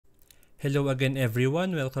Hello again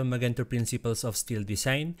everyone, welcome again to Principles of Steel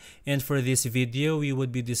Design, and for this video we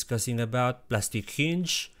would be discussing about plastic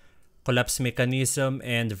hinge, collapse mechanism,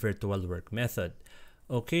 and virtual work method.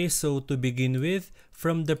 Okay, so to begin with,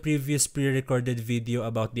 from the previous pre-recorded video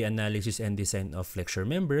about the analysis and design of flexure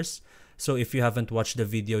members, so if you haven't watched the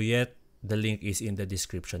video yet, the link is in the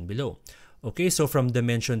description below. Okay, so from the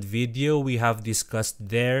mentioned video, we have discussed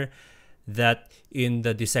there that in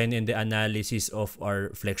the design and the analysis of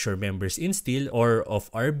our flexure members in steel or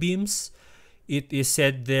of our beams, it is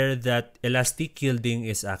said there that elastic yielding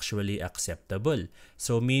is actually acceptable.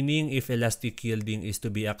 So meaning if elastic yielding is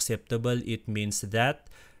to be acceptable, it means that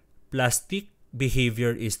plastic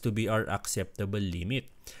behavior is to be our acceptable limit.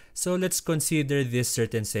 So let's consider this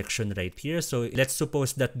certain section right here. So let's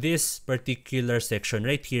suppose that this particular section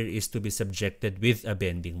right here is to be subjected with a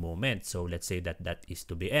bending moment. So let's say that that is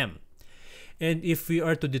to be M. And if we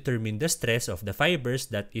are to determine the stress of the fibers,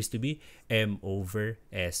 that is to be M over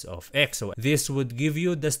S of X. So this would give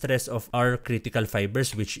you the stress of our critical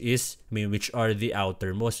fibers, which are the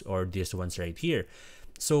outermost, or these ones right here.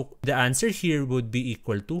 So the answer here would be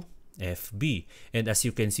equal to FB. And as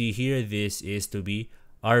you can see here, this is to be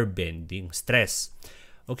our bending stress.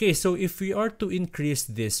 Okay, so if we are to increase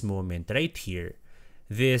this moment right here,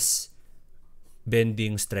 this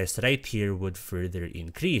bending stress right here would further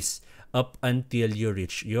increase up until you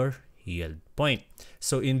reach your yield point.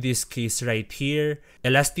 So in this case right here,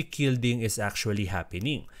 elastic yielding is actually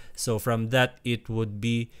happening. So from that, it would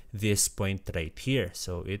be this point right here.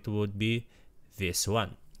 So it would be this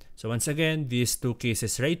one. So once again, these two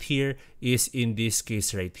cases right here is in this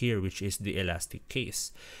case right here, which is the elastic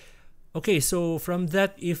case. Okay, so from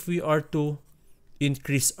that, if we are to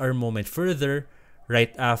increase our moment further,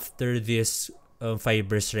 right after this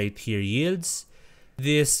fibers right here yields,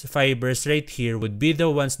 these fibers right here would be the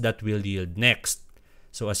ones that will yield next.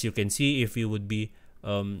 So as you can see, if we would be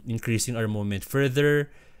increasing our moment further,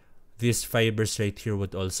 these fibers right here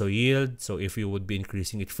would also yield. So if we would be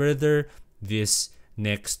increasing it further, this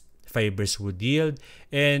next fibers would yield.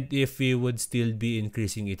 And if we would still be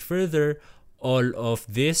increasing it further, all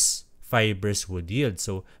of these fibers would yield.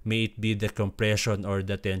 So may it be the compression or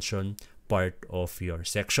the tension part of your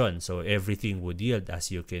section. So everything would yield, as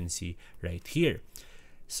you can see right here.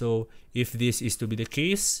 So if this is to be the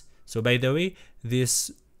case, so by the way,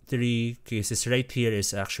 these three cases right here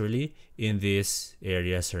is actually in these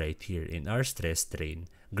areas right here in our stress strain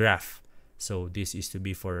graph. So this is to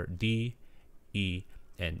be for D, E,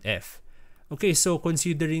 and F. Okay, so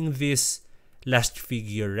considering this last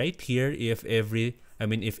figure right here, if every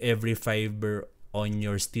fiber on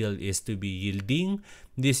your steel is to be yielding,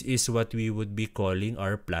 this is what we would be calling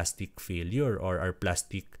our plastic failure or our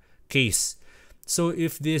plastic case. So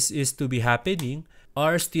if this is to be happening,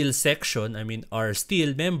 our steel section, our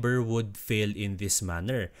steel member would fail in this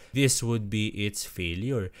manner. This would be its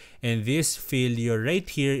failure. And this failure right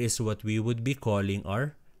here is what we would be calling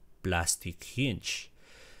our plastic hinge.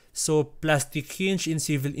 So plastic hinge in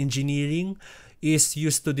civil engineering is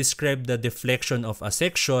used to describe the deflection of a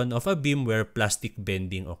section of a beam where plastic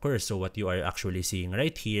bending occurs. So what you are actually seeing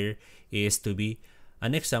right here is to be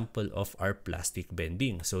an example of our plastic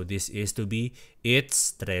bending. So this is to be its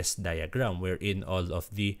stress diagram, wherein all of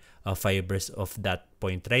the fibers of that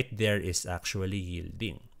point right there is actually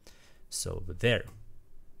yielding. So there.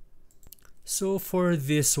 So for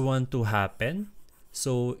this one to happen,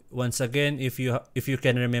 so once again, if you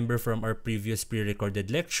can remember from our previous pre-recorded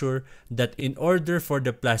lecture, that in order for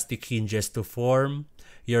the plastic hinges to form,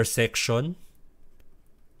 your section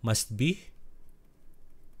must be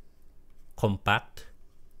compact.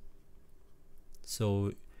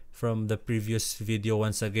 So from the previous video,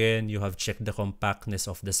 once again, you have checked the compactness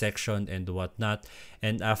of the section and whatnot.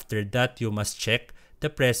 And after that, you must check the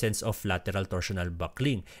presence of lateral torsional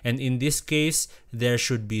buckling. And in this case, there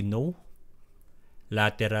should be no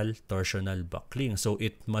lateral torsional buckling. So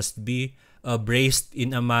it must be braced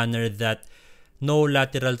in a manner that no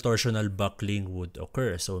lateral torsional buckling would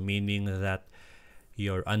occur. So meaning that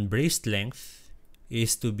your unbraced length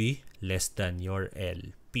is to be less than your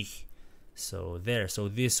LP. So there. So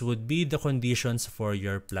this would be the conditions for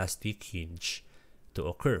your plastic hinge to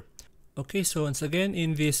occur. Okay, so once again,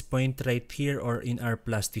 in this point right here or in our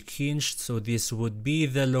plastic hinge, so this would be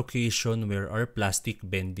the location where our plastic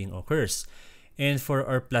bending occurs. And for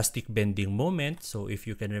our plastic bending moment, so if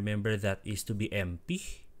you can remember, that is to be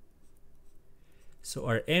MP. So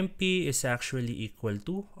our MP is actually equal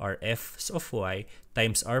to our F's of Y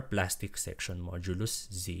times our plastic section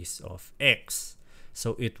modulus Z's of X.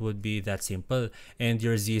 So it would be that simple. And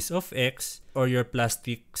your z's of x, or your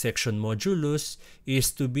plastic section modulus,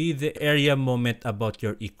 is to be the area moment about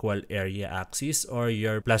your equal area axis or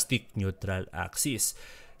your plastic neutral axis.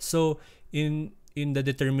 So in the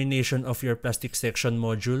determination of your plastic section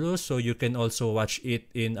modulus, so you can also watch it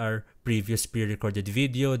in our previous pre-recorded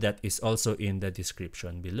video that is also in the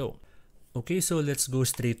description below. Okay, so let's go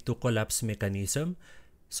straight to collapse mechanism.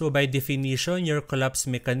 So by definition, your collapse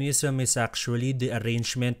mechanism is actually the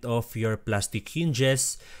arrangement of your plastic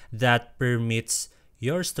hinges that permits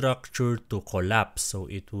your structure to collapse. So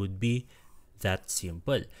it would be that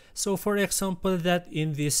simple. So for example, that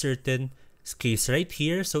in this certain case right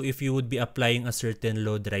here, so if you would be applying a certain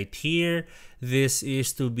load right here, this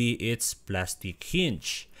is to be its plastic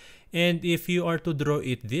hinge. And if you are to draw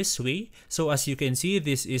it this way, so as you can see,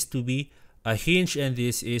 this is to be a hinge and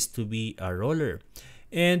this is to be a roller.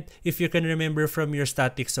 And if you can remember from your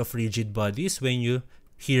statics of rigid bodies, when you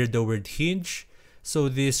hear the word hinge, so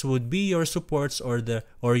this would be your supports or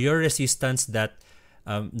your resistance that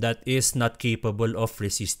is not capable of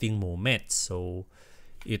resisting moments. So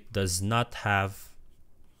it does not have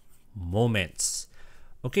moments.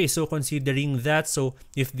 Okay, so considering that, so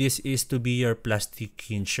if this is to be your plastic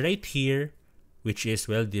hinge right here, which is,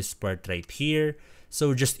 well, this part right here,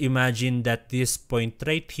 so just imagine that this point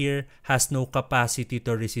right here has no capacity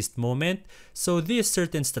to resist moment. So this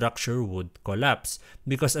certain structure would collapse.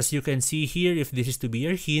 Because as you can see here, if this is to be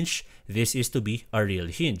your hinge, this is to be a real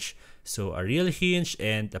hinge. So a real hinge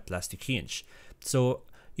and a plastic hinge. So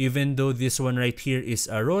even though this one right here is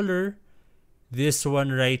a roller, this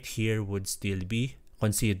one right here would still be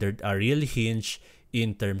considered a real hinge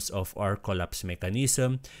in terms of our collapse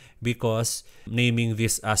mechanism, because naming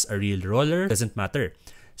this as a real roller doesn't matter.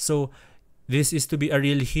 So this is to be a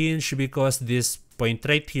real hinge because this point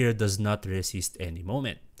right here does not resist any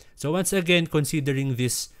moment. So once again, considering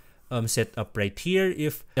this setup right here,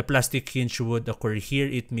 if the plastic hinge would occur here,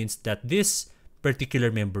 it means that this particular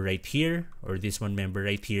member right here, or this one member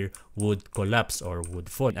right here, would collapse or would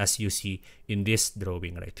fall, as you see in this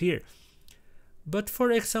drawing right here. But for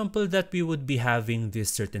example, that we would be having this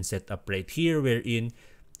certain setup right here, wherein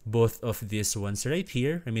both of these ones right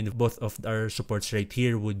here, both of our supports right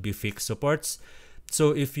here would be fixed supports.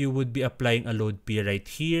 So if you would be applying a load P right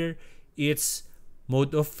here, its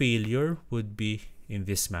mode of failure would be in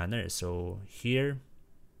this manner. So here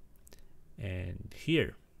and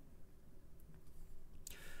here.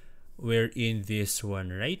 Wherein this one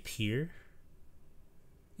right here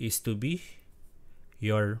is to be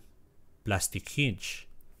your plastic hinge.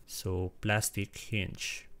 So plastic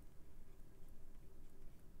hinge.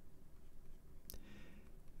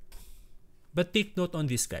 But take note on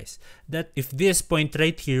this, guys, that if this point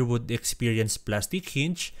right here would experience plastic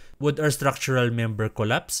hinge, would our structural member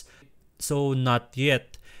collapse? So not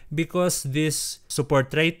yet, because this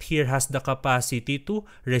support right here has the capacity to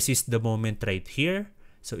resist the moment right here.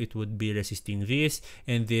 So it would be resisting this,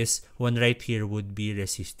 and this one right here would be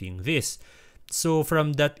resisting this. So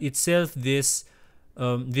from that itself, this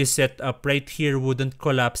setup right here wouldn't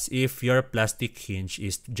collapse if your plastic hinge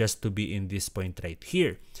is just to be in this point right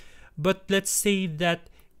here. But let's say that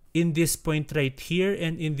in this point right here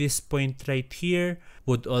and in this point right here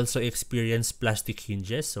would also experience plastic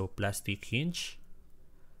hinges. So plastic hinge.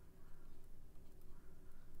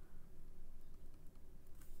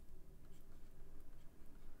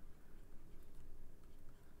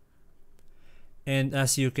 And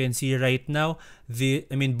as you can see right now,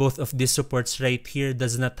 both of these supports right here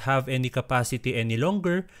does not have any capacity any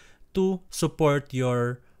longer to support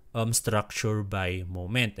your structure by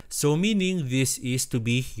moment. So meaning this is to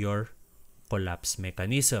be your collapse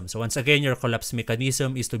mechanism. So once again, your collapse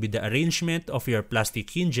mechanism is to be the arrangement of your plastic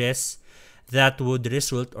hinges that would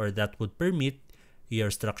result or that would permit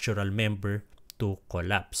your structural member to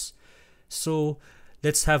collapse. So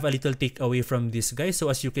let's have a little takeaway from this, guys. So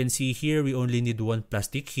as you can see here, we only need one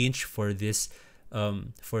plastic hinge for this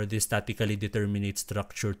statically determinate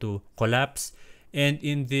structure to collapse. And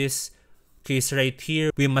in this case right here,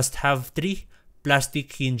 we must have 3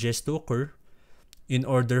 plastic hinges to occur in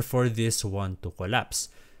order for this one to collapse.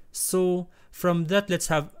 So from that,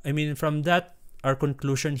 our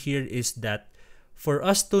conclusion here is that for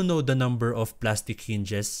us to know the number of plastic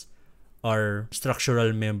hinges our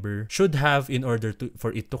structural member should have in order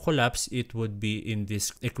for it to collapse, it would be in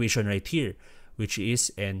this equation right here, which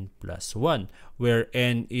is n plus 1, where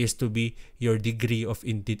n is to be your degree of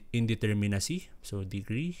indeterminacy. So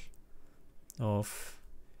degree of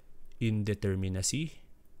indeterminacy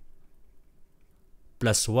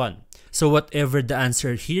plus 1. So whatever the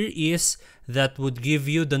answer here is, that would give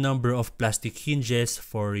you the number of plastic hinges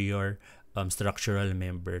for your structural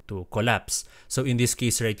member to collapse. So in this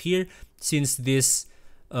case right here, since this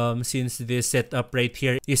setup right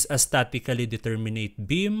here is a statically determinate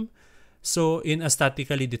beam, so in a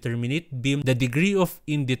statically determinate beam, the degree of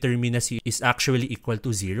indeterminacy is actually equal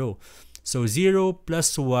to 0. So 0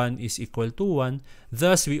 plus 1 is equal to 1.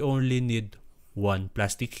 Thus, we only need one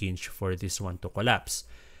plastic hinge for this one to collapse.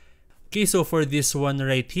 Okay, so for this one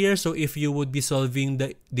right here, so if you would be solving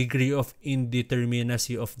the degree of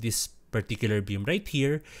indeterminacy of this particular beam right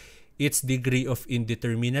here, its degree of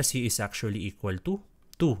indeterminacy is actually equal to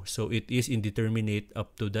 2. So it is indeterminate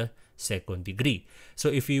up to the second degree. So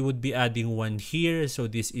if you would be adding 1 here, so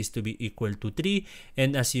this is to be equal to 3.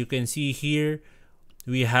 And as you can see here,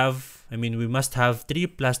 we must have 3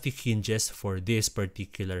 plastic hinges for this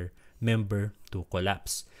particular member to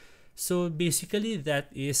collapse. So basically that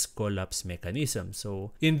is collapse mechanism. So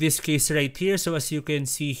in this case right here, so as you can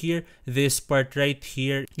see here, this part right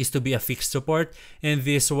here is to be a fixed support, and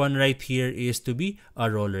this one right here is to be a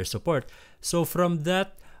roller support. So from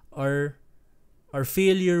that, our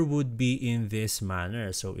failure would be in this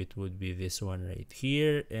manner. So it would be this one right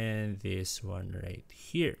here and this one right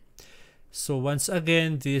here. So once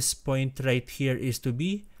again, this point right here is to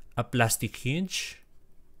be a plastic hinge.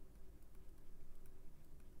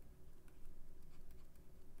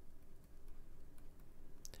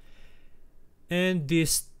 And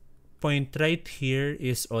this point right here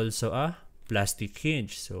is also a plastic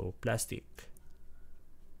hinge. So plastic.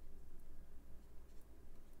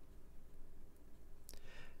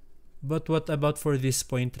 But what about for this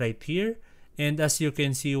point right here? And as you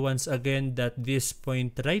can see once again that this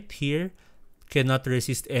point right here cannot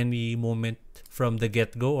resist any moment from the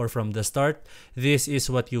get-go or from the start. This is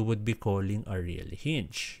what you would be calling a real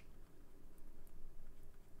hinge.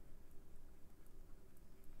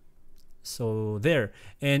 So there.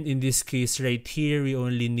 And in this case right here, we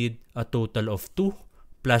only need a total of 2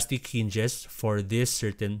 plastic hinges for this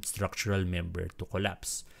certain structural member to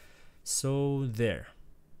collapse. So there.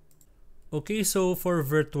 Okay, so for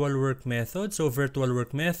virtual work method. So virtual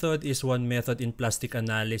work method is one method in plastic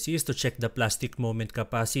analysis to check the plastic moment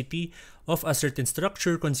capacity of a certain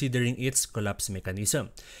structure considering its collapse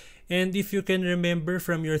mechanism. And if you can remember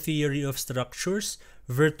from your theory of structures,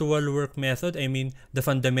 virtual work method, the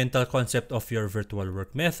fundamental concept of your virtual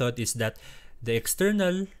work method is that the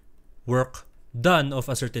external work done of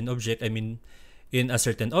a certain object, in a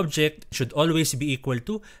certain object, should always be equal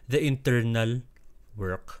to the internal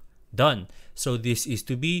work done. So this is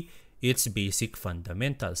to be its basic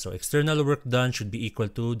fundamental. So external work done should be equal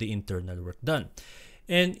to the internal work done.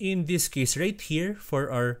 And in this case right here, for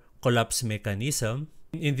our collapse mechanism,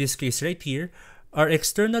 in this case right here, our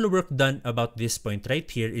external work done about this point right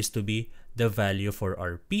here is to be the value for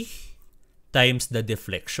our P times the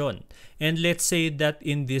deflection. And let's say that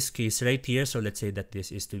in this case right here, so let's say that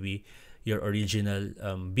this is to be your original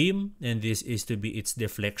beam, and this is to be its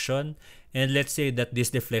deflection. And let's say that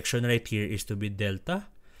this deflection right here is to be delta.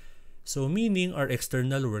 So meaning our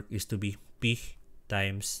external work is to be P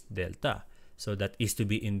times delta. So that is to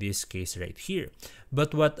be in this case right here.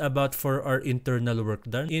 But what about for our internal work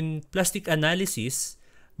done? In plastic analysis,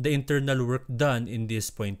 the internal work done in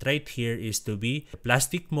this point right here is to be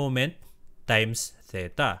plastic moment times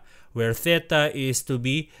theta, where theta is to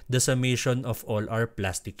be the summation of all our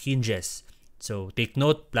plastic hinges. So take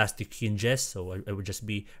note, plastic hinges. So I would just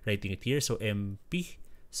be writing it here. So MP,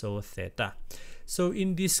 so theta. So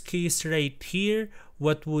in this case right here,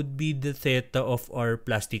 what would be the theta of our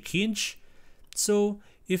plastic hinge? So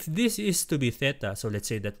if this is to be theta, so let's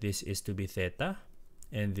say that this is to be theta,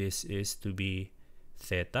 and this is to be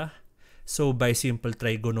theta. So by simple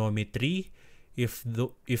trigonometry, if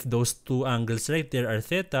those two angles right there are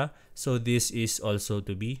theta, so this is also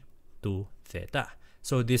to be 2 theta.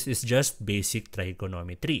 So this is just basic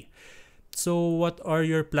trigonometry. So what are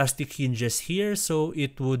your plastic hinges here? So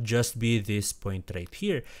it would just be this point right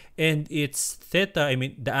here. And it's theta,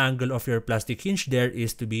 the angle of your plastic hinge there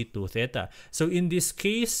is to be 2 theta. So in this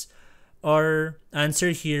case, our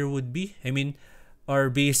answer here would be, our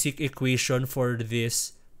basic equation for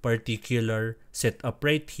this particular setup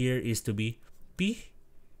right here is to be P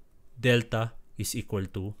delta is equal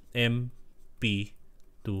to MP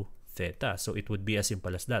 2 theta. So it would be as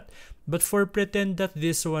simple as that. But for pretend that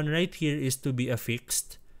this one right here is to be a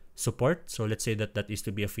fixed support. So let's say that that is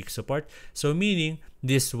to be a fixed support. So meaning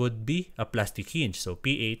this would be a plastic hinge. So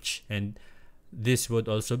PH, and this would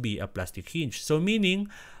also be a plastic hinge. So meaning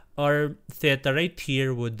our theta right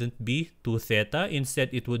here wouldn't be 2 theta. Instead,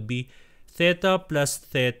 it would be theta plus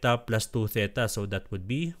 2 theta. So that would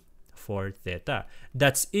be 4 theta.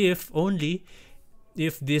 That's if only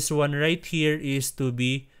if this one right here is to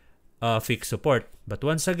be fixed support. But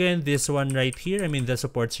once again, this one right here, I mean the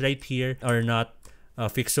supports right here are not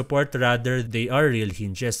fixed support, rather they are real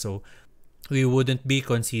hinges. So we wouldn't be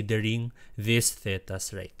considering these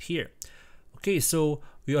thetas right here. Okay, so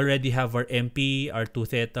we already have our MP, our 2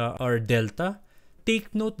 theta, our delta.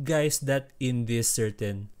 Take note guys that in this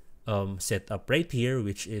certain setup right here,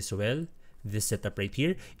 which is, well, this setup right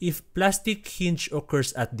here, if plastic hinge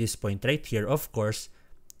occurs at this point right here, of course,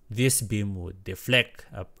 this beam would deflect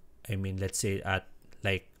up. I mean, let's say at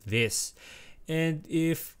like this. And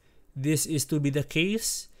if this is to be the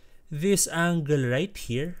case, this angle right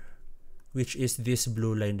here, which is this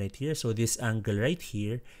blue line right here, so this angle right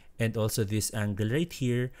here and also this angle right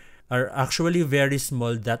here are actually very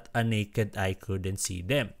small that a naked eye couldn't see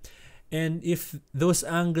them. And if those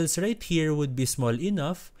angles right here would be small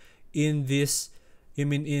enough, in this, I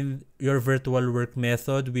mean in your virtual work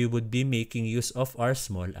method, we would be making use of our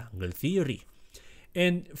small angle theory.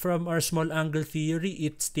 And from our small angle theory,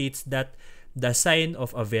 it states that the sine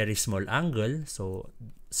of a very small angle, so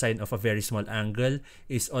sine of a very small angle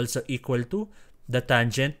is also equal to the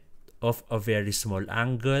tangent of a very small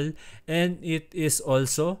angle, and it is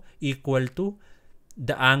also equal to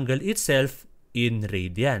the angle itself in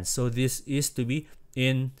radians. So this is to be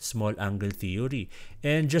in small angle theory.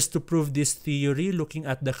 And just to prove this theory, looking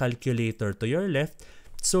at the calculator to your left,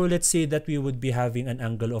 so let's say that we would be having an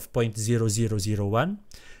angle of 0.0001.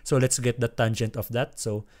 So let's get the tangent of that.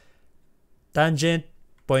 So tangent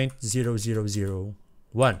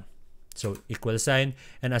 0.0001. So equal sign.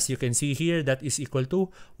 And as you can see here, that is equal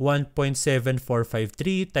to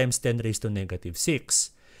 1.7453 times 10 raised to negative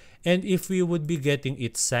 6. And if we would be getting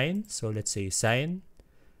its sine, so let's say sine,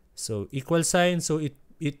 so equal sign, so it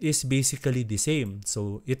is basically the same.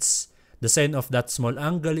 So it's the sine of that small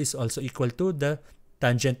angle is also equal to the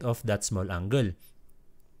tangent of that small angle.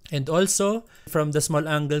 And also, from the small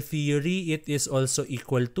angle theory, it is also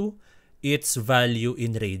equal to its value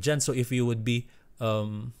in radians. So if you would be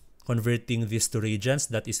converting this to radians,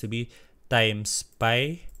 that is to be times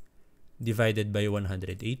pi divided by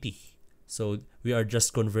 180. So we are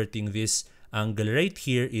just converting this angle right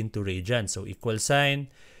here into radians. So equal sign,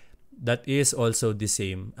 that is also the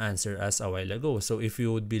same answer as a while ago. So if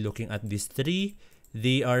you would be looking at these three,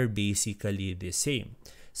 they are basically the same.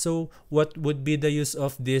 So what would be the use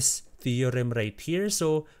of this theorem right here?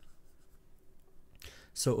 So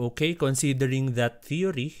okay, considering that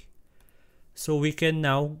theory, so we can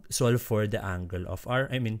now solve for the angle of our,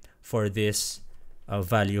 I mean for this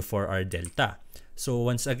value for our delta. So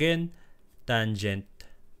once again, tangent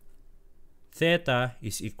theta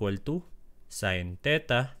is equal to sine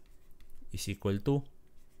theta is equal to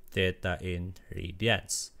theta in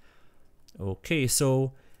radians. Okay,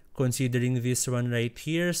 so considering this one right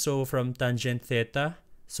here, so from tangent theta,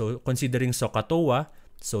 so considering SOHCAHTOA,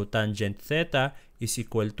 so tangent theta is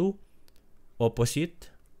equal to opposite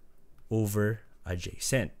over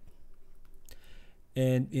adjacent.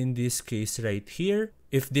 And in this case right here,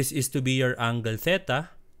 if this is to be your angle theta,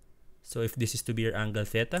 so if this is to be your angle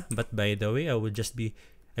theta, but by the way, I would just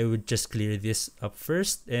clear this up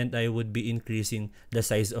first, and I would be increasing the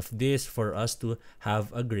size of this for us to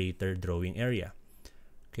have a greater drawing area.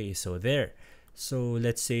 Okay, so there. So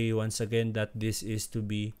let's say once again that this is to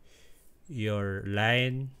be your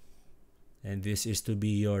line, and this is to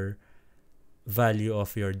be your value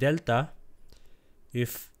of your delta.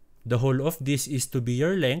 If the whole of this is to be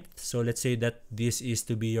your length, so let's say that this is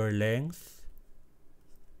to be your length,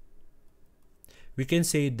 we can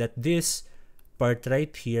say that this part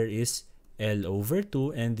right here is L over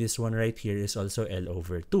 2, and this one right here is also L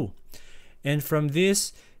over 2. And from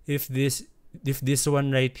this, if this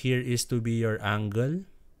one right here is to be your angle,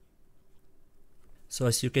 so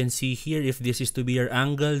as you can see here, if this is to be your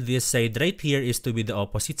angle, this side right here is to be the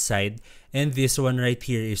opposite side, and this one right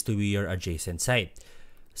here is to be your adjacent side.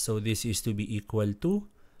 So this is to be equal to,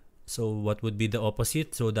 so what would be the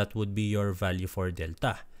opposite? So that would be your value for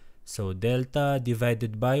delta. So delta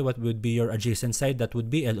divided by what would be your adjacent side, that would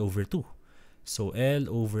be L over 2. So L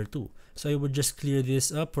over 2. So I would just clear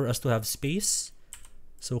this up for us to have space.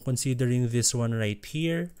 So considering this one right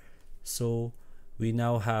here, so we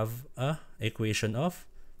now have a equation of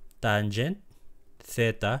tangent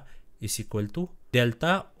theta is equal to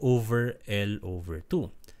delta over L over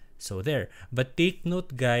 2. So there. But take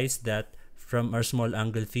note guys that from our small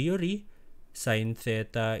angle theory, sine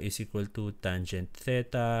theta is equal to tangent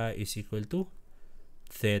theta is equal to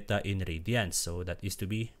theta in radians. So that is to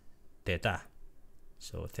be theta.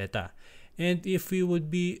 So theta. And if we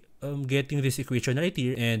would be getting this equation right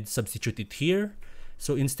here and substitute it here,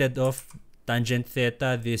 so instead of tangent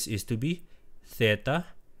theta, this is to be theta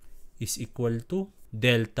is equal to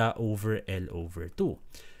delta over L over 2.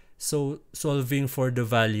 So solving for the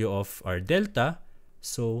value of our delta,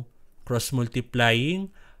 so cross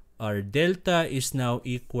multiplying, our delta is now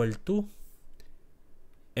equal to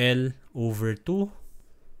L over 2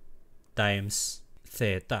 times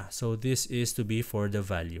theta. So this is to be for the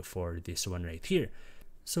value for this one right here.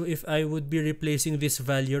 So if I would be replacing this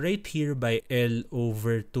value right here by L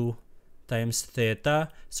over 2 times theta,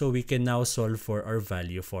 so we can now solve for our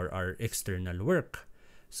value for our external work.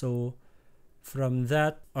 So from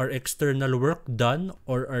that, our external work done,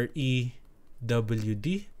 or our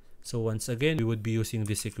EWD, so once again, we would be using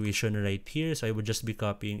this equation right here. So I would just be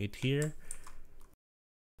copying it here.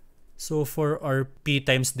 So for our P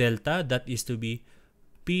times delta, that is to be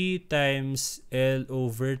P times L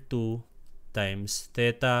over 2 times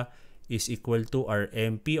theta is equal to our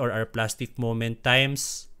MP, or our plastic moment,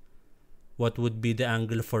 times what would be the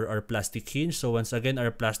angle for our plastic hinge. So once again,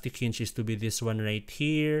 our plastic hinge is to be this one right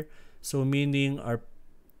here. So meaning our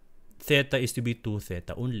theta is to be 2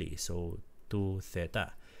 theta only. So 2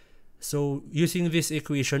 theta. So using this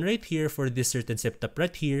equation right here for this certain setup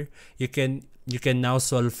right here, you can now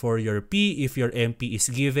solve for your P if your MP is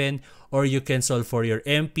given, or you can solve for your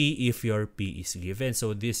MP if your P is given.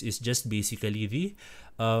 So this is just basically the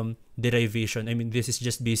derivation. I mean, this is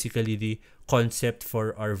just basically the concept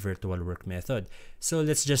for our virtual work method. So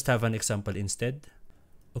let's just have an example instead.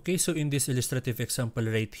 Okay, so in this illustrative example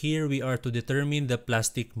right here, we are to determine the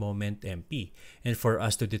plastic moment MP. And for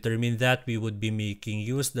us to determine that, we would be making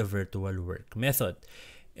use the virtual work method.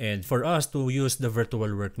 And for us to use the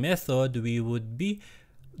virtual work method, we would be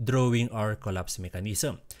drawing our collapse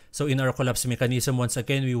mechanism. So in our collapse mechanism, once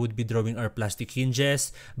again, we would be drawing our plastic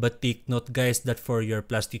hinges. But take note, guys, that for your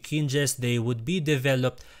plastic hinges, they would be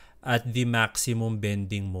developed at the maximum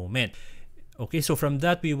bending moment. Okay, so from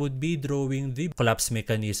that, we would be drawing the collapse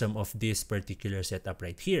mechanism of this particular setup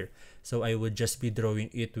right here. So I would just be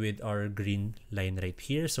drawing it with our green line right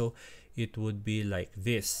here. So it would be like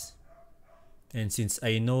this. And since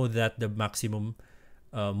I know that the maximum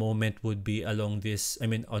moment would be along this, I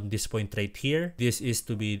mean on this point right here, this is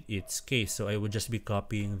to be its case. So I would just be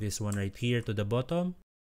copying this one right here to the bottom.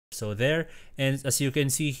 So there, and as you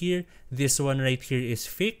can see here, this one right here is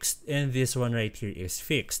fixed and this one right here is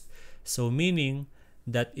fixed. So meaning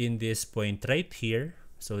that in this point right here,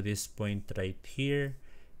 so this point right here,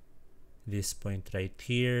 this point right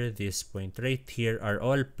here, this point right here are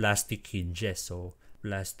all plastic hinges. So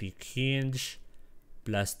plastic hinge,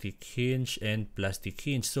 and plastic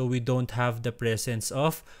hinge. So we don't have the presence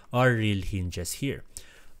of our real hinges here.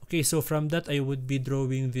 Okay, so from that, I would be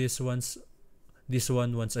drawing this one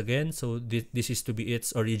once again. So this is to be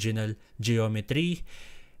its original geometry.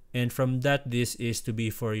 And from that, this is to be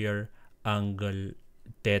for your angle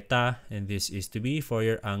theta, and this is to be for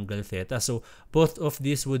your angle theta. So both of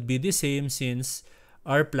these would be the same since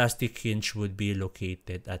our plastic hinge would be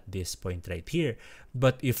located at this point right here.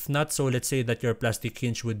 But if not, so let's say that your plastic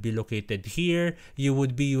hinge would be located here, you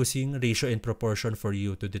would be using ratio and proportion for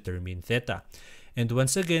you to determine theta. And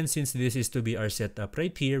once again, since this is to be our setup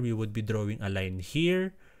right here, we would be drawing a line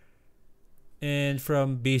here. And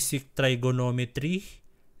from basic trigonometry,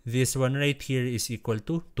 this one right here is equal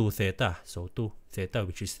to 2 theta. So 2 theta,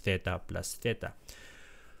 which is theta plus theta.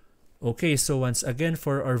 Okay, so once again,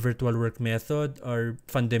 for our virtual work method, our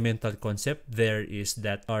fundamental concept there is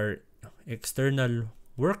that our external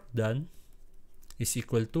work done is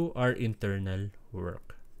equal to our internal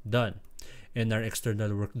work done. And our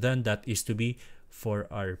external work done, that is to be for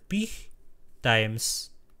our P times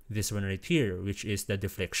this one right here, which is the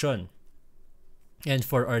deflection. And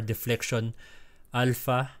for our deflection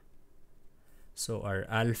alpha, so our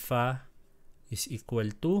alpha is equal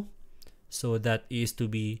to, so that is to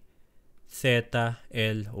be theta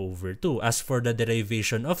L over 2. As for the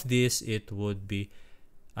derivation of this, it would be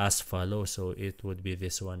as follows. So it would be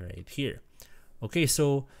this one right here. Okay,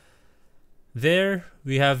 so there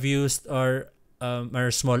we have used our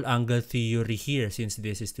small angle theory here, since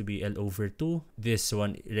this is to be L over 2. This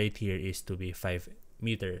one right here is to be 5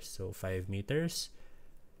 meters. So 5 meters.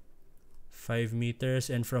 5 meters,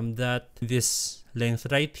 and from that, this length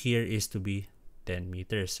right here is to be 10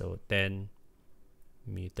 meters. So 10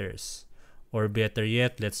 meters. Or better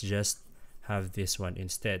yet, let's just have this one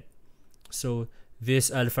instead. So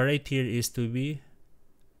this alpha right here is to be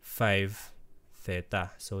 5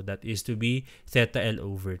 theta. So that is to be theta L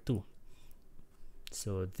over 2.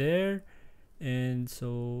 So there, and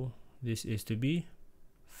so this is to be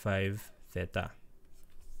 5 theta.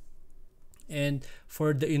 And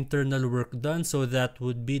for the internal work done, so that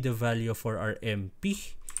would be the value for our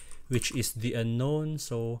MP, which is the unknown.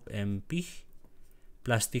 So MP,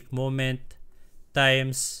 plastic moment,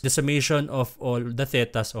 times the summation of all the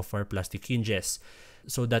thetas of our plastic hinges.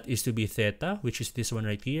 So that is to be theta, which is this one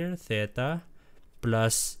right here, theta,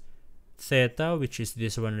 plus theta, which is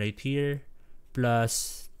this one right here,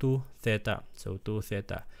 plus 2 theta. So 2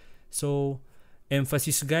 theta. So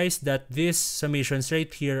emphasis guys that these summations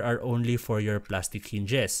right here are only for your plastic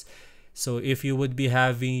hinges. So if you would be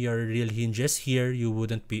having your real hinges here, you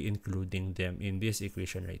wouldn't be including them in this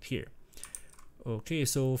equation right here. Okay,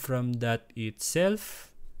 so from that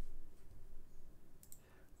itself,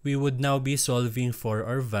 we would now be solving for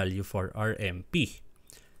our value for our MP.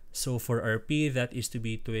 So for our P, that is to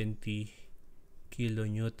be 20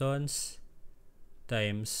 kilonewtons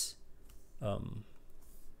times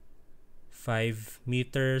 5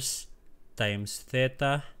 meters times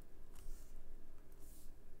theta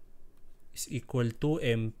is equal to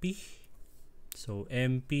MP. So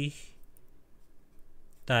MP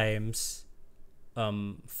times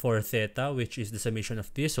 4 theta, which is the summation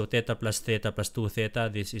of this. So theta plus 2 theta,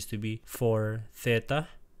 this is to be 4 theta.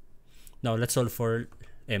 Now let's solve for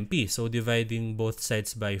MP. So dividing both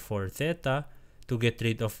sides by 4 theta to get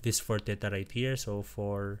rid of this 4 theta right here. So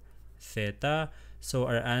 4 theta. So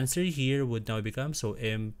our answer here would now become, so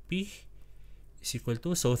MP is equal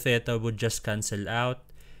to, so theta would just cancel out,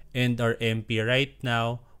 and our MP right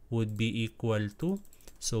now would be equal to,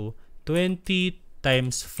 so 20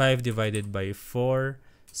 times 5 divided by 4,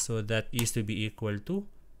 so that is to be equal to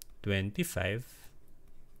 25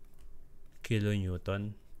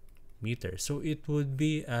 kilonewton meter. So it would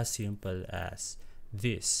be as simple as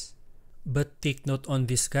this. But take note on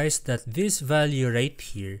this guys, that this value right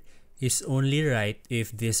here is only right if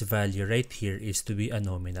this value right here is to be a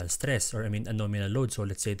nominal stress, or I mean a nominal load. So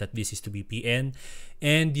let's say that this is to be Pn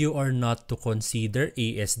and you are not to consider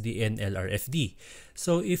ASD and LRFD.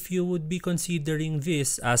 So if you would be considering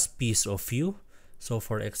this as piece of view, so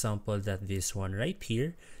for example that this one right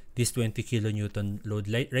here, this 20 kilonewton load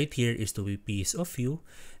right here is to be piece of view,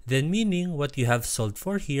 then meaning what you have solved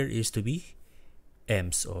for here is to be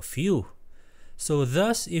m's of u. So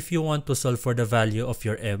thus, if you want to solve for the value of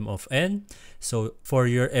your m of n, so for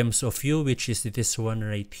your m's of u, which is this one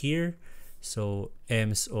right here, so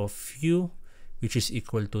m's of u, which is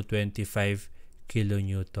equal to 25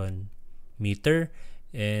 kilonewton meter,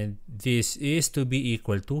 and this is to be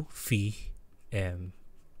equal to phi m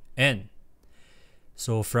n.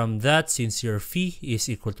 So from that, since your phi is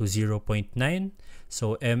equal to 0.9,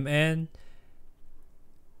 so mn,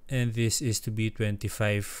 and this is to be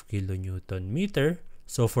 25 kilonewton meter.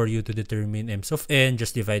 So for you to determine m's of n,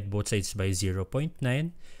 just divide both sides by 0.9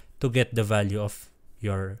 to get the value of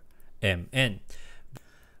your mn.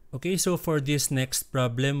 Okay, so for this next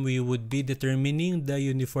problem, we would be determining the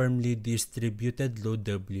uniformly distributed load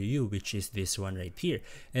WU, which is this one right here.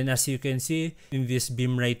 And as you can see, in this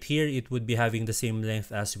beam right here, it would be having the same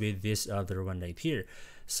length as with this other one right here.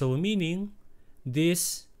 So meaning,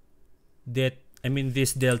 this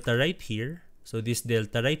delta right here, so this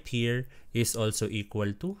delta right here is also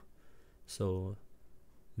equal to, so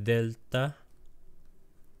delta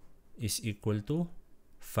is equal to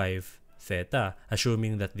 5 theta,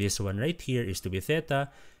 assuming that this one right here is to be theta,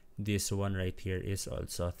 this one right here is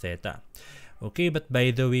also theta. Okay, but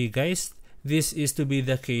by the way guys, this is to be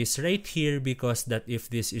the case right here, because that if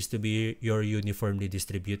this is to be your uniformly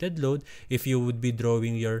distributed load, if you would be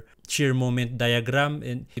drawing your shear moment diagram,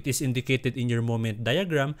 and it is indicated in your moment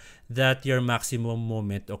diagram that your maximum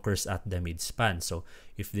moment occurs at the midspan. So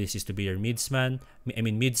if this is to be your midspan,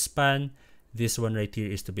 this one right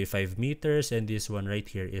here is to be 5 meters, and this one right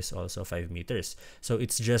here is also 5 meters. So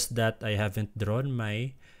it's just that I haven't drawn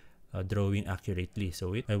my drawing accurately,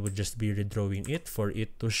 so I would just be redrawing it for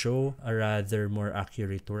it to show a rather more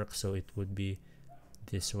accurate work. So it would be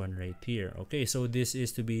this one right here. Okay, so this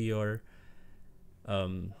is to be your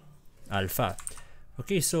alpha.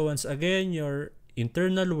 Okay, so once again, your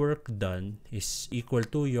internal work done is equal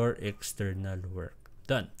to your external work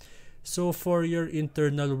done. So for your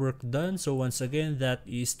internal work done, so once again, that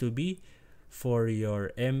is to be for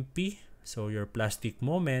your MP, so your plastic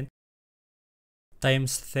moment,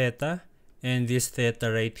 times theta, and this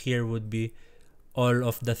theta right here would be all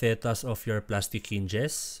of the thetas of your plastic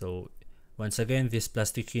hinges. So once again, this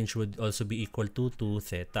plastic hinge would also be equal to 2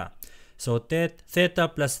 theta. So theta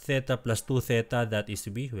plus 2 theta, that is to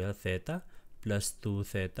be, well, theta plus 2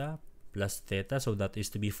 theta plus theta, so that is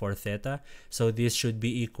to be 4 theta. So this should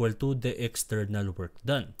be equal to the external work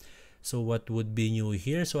done. So what would be new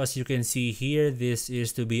here? So as you can see here, this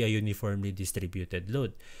is to be a uniformly distributed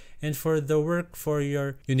load. And for the work for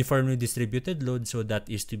your uniformly distributed load, so that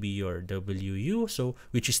is to be your WU, so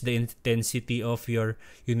which is the intensity of your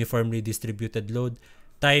uniformly distributed load,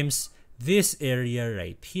 times this area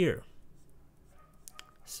right here.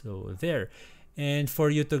 So there. And for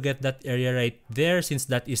you to get that area right there, since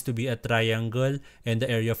that is to be a triangle and the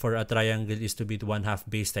area for a triangle is to be 1/2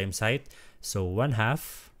 base times height, so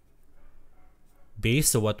 1/2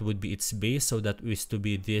 base, so what would be its base? So that is to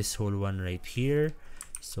be this whole one right here.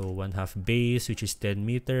 So 1/2 base, which is 10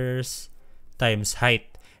 meters, times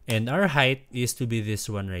height. And our height is to be this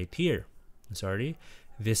one right here. Sorry,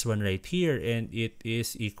 this one right here, and it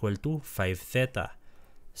is equal to 5 theta.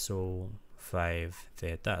 So 5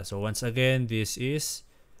 theta. So once again, this is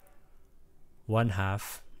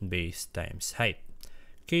 1/2 base times height.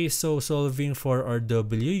 Okay, so solving for our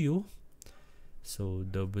WU. So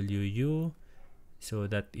WU, so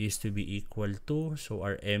that is to be equal to, so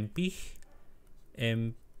our MP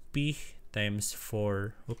times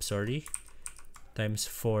 4, times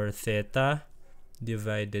 4 theta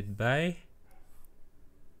divided by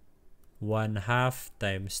 1/2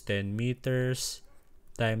 times 10 meters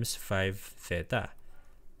times 5 theta.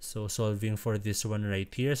 So solving for this one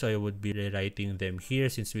right here, so I would be rewriting them here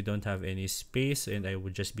since we don't have any space, and I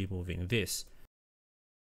would just be moving this.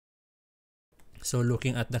 So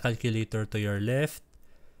looking at the calculator to your left,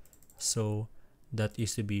 so that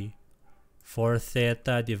is to be 4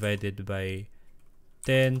 theta divided by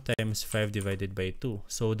 10 times 5 divided by 2.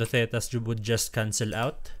 So the thetas would just cancel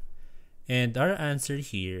out, and our answer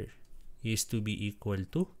here is to be equal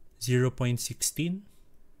to 0.16.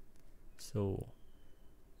 So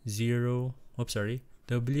WU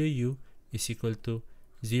is equal to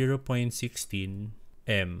 0.16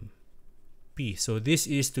 MP. So this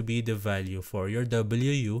is to be the value for your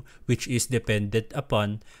WU, which is dependent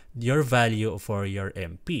upon your value for your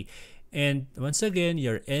MP. And once again,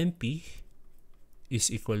 your MP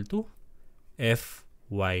is equal to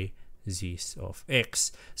FYZ of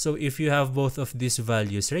X. So if you have both of these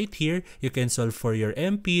values right here, you can solve for your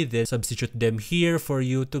MP, then substitute them here for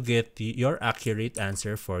you to get your accurate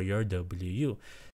answer for your WU.